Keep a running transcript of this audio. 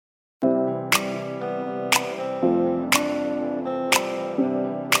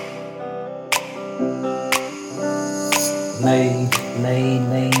नई नई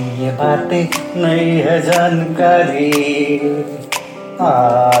नई ये बातें, नई है जानकारी,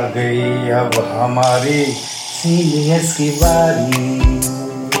 आ गई अब हमारी सीनियर्स की बारी।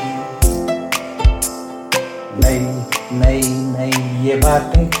 नई नई नई ये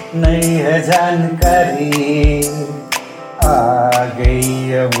बातें, नई है जानकारी, आ गई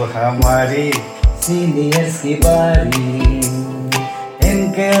अब हमारी सीनियर्स की बारी।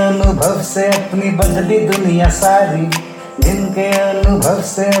 इनके अनुभव से अपनी बदली दुनिया सारी, इनके अनुभव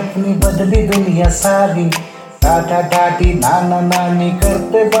से अपनी बदली दुनिया सारी। टाटा टाटी नाना नानी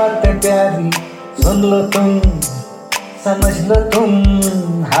करते बातें प्यारी। सुन लो तुम, समझ लो तुम,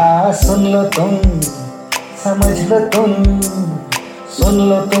 हाँ सुन लो तुम, समझ लो तुम, सुन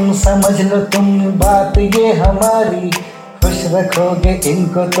लो तुम, समझ लो तुम, बात ये हमारी। खुश रखोगे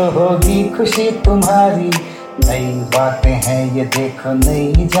इनको तो होगी खुशी तुम्हारी। नई बातें हैं ये देखो,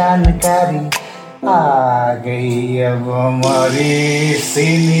 नई जानकारी, आ गई अब हमारी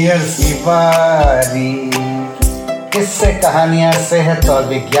सीनियर्स की बारी। किस्से कहानियां सेहत और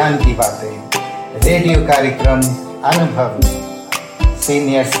विज्ञान की बातें, रेडियो कार्यक्रम अनुभव,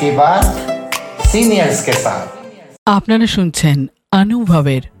 सीनियर्स की बात सीनियर्स के साथ। আপনারা শুনছেন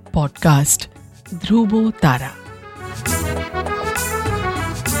অনুভবের পডকাস্ট ধ্রুব তারা।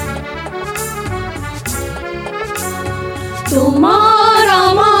 তোমার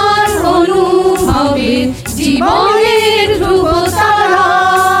আমার অনুভবের জীবনের ধ্রুব তারা,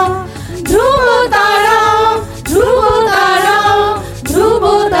 ধ্রুব তারা, ধ্রুব তারা, ধ্রুব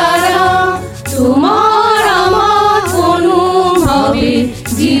তারা। তোমার আমার অনুভবের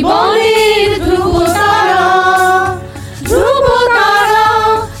জীবনের ধ্রুব তারা, ধ্রুব তারা,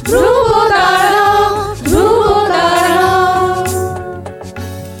 ধ্রুব তারা, ধ্রুব তারা।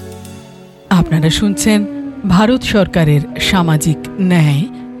 আপনারা শুনছেন ভারত সরকারের সামাজিক ন্যায়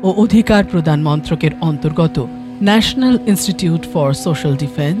ও অধিকার প্রদান মন্ত্রকের অন্তর্গত national institute for social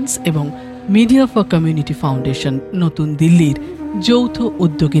defence এবং মিডিয়া ফর কমিউনিটি ফাউন্ডেশন নতুন দিল্লির যৌথ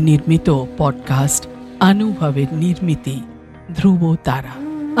উদ্যোগে নির্মিত পডকাস্ট অনুভবের নির্মিতি ধ্রুব তারা।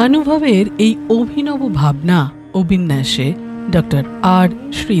 অনুভবের এই অভিনব ভাবনা ও বিন্যাসে ডক্টর আর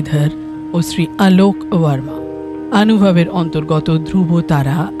শ্রীধর ও শ্রী আলোক ওয়ার্মা। অনুভবের অন্তর্গত ধ্রুব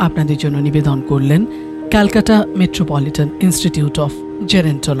তারা আপনাদের জন্য নিবেদন করলেন Calcutta metropolitan institute of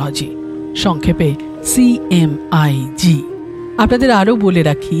gerontology, সংক্ষেপে CMIG। আপনাদের আরও বলে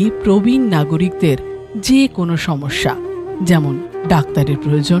রাখি, প্রবীণ নাগরিকদের যে কোনো সমস্যা, যেমন ডাক্তারের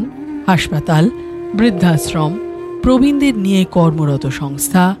প্রয়োজন, হাসপাতাল, বৃদ্ধাশ্রম, প্রবীণদের নিয়ে কর্মরত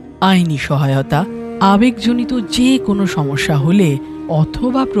সংস্থা, আইনি সহায়তা, আবেগজনিত যে কোনো সমস্যা হলে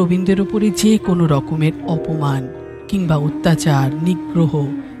অথবা প্রবীণদের উপরে যে কোনো রকমের অপমান কিংবা অত্যাচার, নিগ্রহ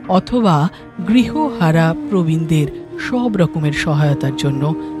অথবা গৃহহারা প্রবীণদের সব রকমের সহায়তার জন্য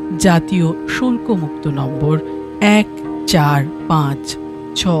জাতীয় শুল্কমুক্ত নম্বর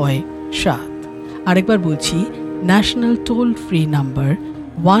 145667। আরেকবার বলছি, ন্যাশনাল টোল ফ্রি নাম্বার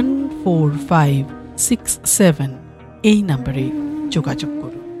 14567, এই নম্বরে যোগাযোগ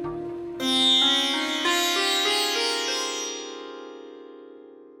করুন।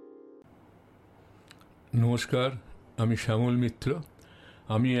 নমস্কার, আমি শ্যামল মিত্র।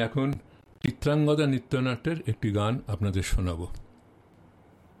 আমি এখন চিত্রাঙ্গদা নৃত্যনাট্যের একটি গান আপনাদের শোনাব।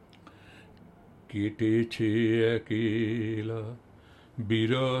 কেটেছে একেলা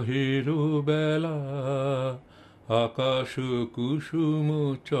বিরহের বেলা, আকাশ কুসুম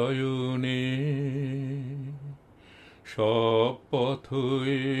চয়নে, সব পথ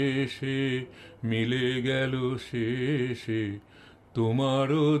এসে মিলে গেল শেষে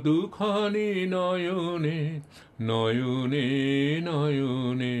তোমারও দুখানি নয়নে, নয়নে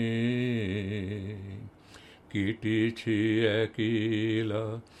নয়নে। কেটেছে একেলা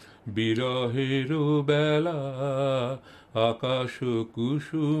বিরহের বেলা, আকাশ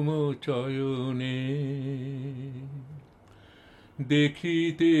কুসুম চয়নে।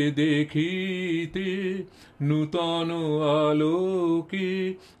 দেখিতে দেখিতে নূতন আলোকে,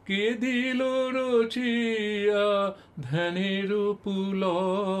 কে দিল রচিয়া ধ্যানের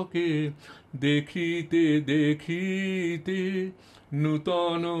পুলকে। দেখিতে দেখিতে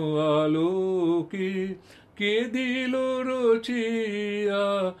নূতন আলোকে, কে দিল রচিয়া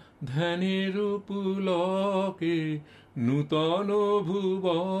ধ্যানের পুলকে। নূতন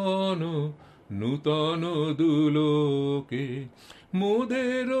ভুবন নূতন দুলোকে,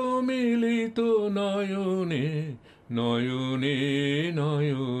 মোদের মিলিত নয়নে, নয়নে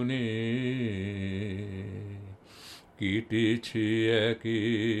নয়নে। কেটেছে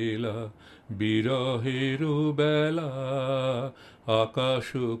একেলা বিরহের বেলা, আকাশ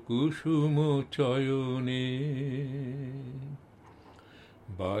কুসুম চয়নে।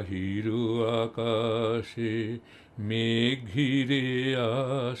 বাহির আকাশে মেঘ ঘিরে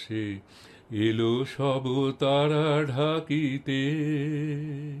আসে, এলো সব তারা ঢাকিতে।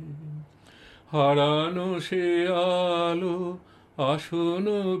 হারানো সে আলো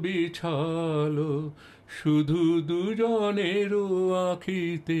আসন বিছালো, শুধু দুজনের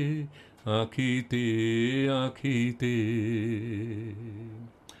আখিতে আখিতে আখিতে।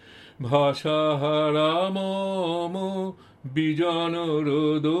 ভাষাহারা মম বিজন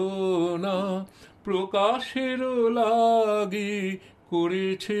রোদনা, প্রকাশের লাগি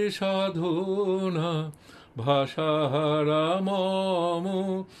করেছে সাধনা। ভাষাহারা মম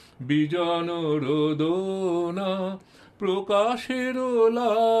বিজন রোদনা, প্রকাশের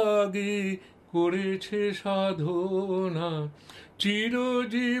লাগি করেছে সাধনা।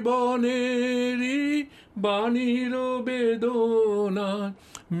 চিরজীবনেরই বাণীর বেদনা,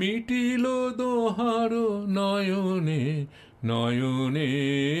 মিটিল দোহার নয়নে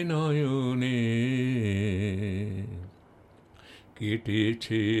নয়নে নয়নে।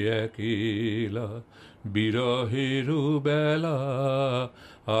 কেটেছে একেলা বিরহের বেলা,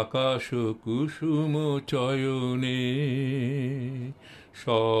 আকাশ কুসুম চয়নে।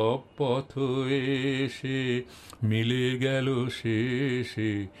 সব পথ এসে মিলে গেল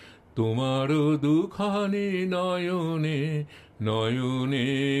শেষে, তোমার দুখানি নয়নে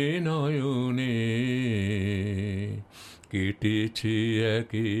নয়নে নয়নে। কেটেছে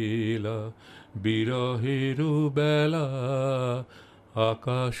একেলা বিরহের বেলা,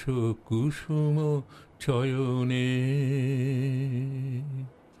 আকাশ কুসুম চয়নে।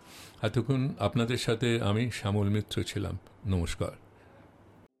 এতক্ষণ আপনাদের সাথে আমি শ্যামল মিত্র ছিলাম। নমস্কার।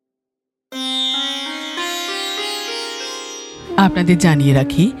 আপনাদের জানিয়ে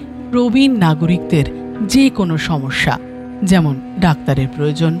রাখি, প্রবীণ নাগরিকদের যে কোনো সমস্যা, যেমন ডাক্তারের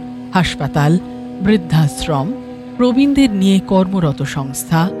প্রয়োজন, হাসপাতাল, বৃদ্ধাশ্রম, প্রবীণদের নিয়ে কর্মরত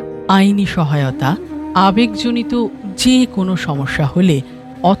সংস্থা, আইনি সহায়তা, আবেগজনিত যে কোনো সমস্যা হলে,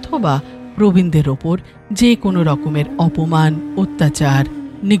 অথবা প্রবীণদের ওপর যে কোনো রকমের অপমান, অত্যাচার,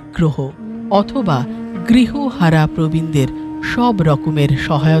 নিগ্রহ অথবা গৃহহারা প্রবীণদের সব রকমের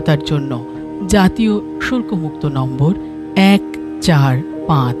সহায়তার জন্য জাতীয় শুল্কমুক্ত নম্বর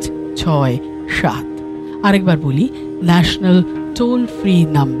 145667। আরেকবার বলি, ন্যাশনাল টোল ফ্রি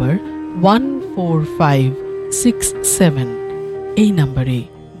নাম্বার 14567। এই নম্বরে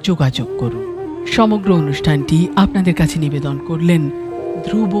যোগাযোগ করুন। সমগ্র অনুষ্ঠানটি আপনাদের কাছে নিবেদন করলেন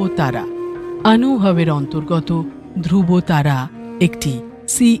ধ্রুব তারা। অনুভবের অন্তর্গত ধ্রুব তারা একটি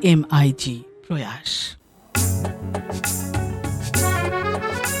CMIG প্রয়াস।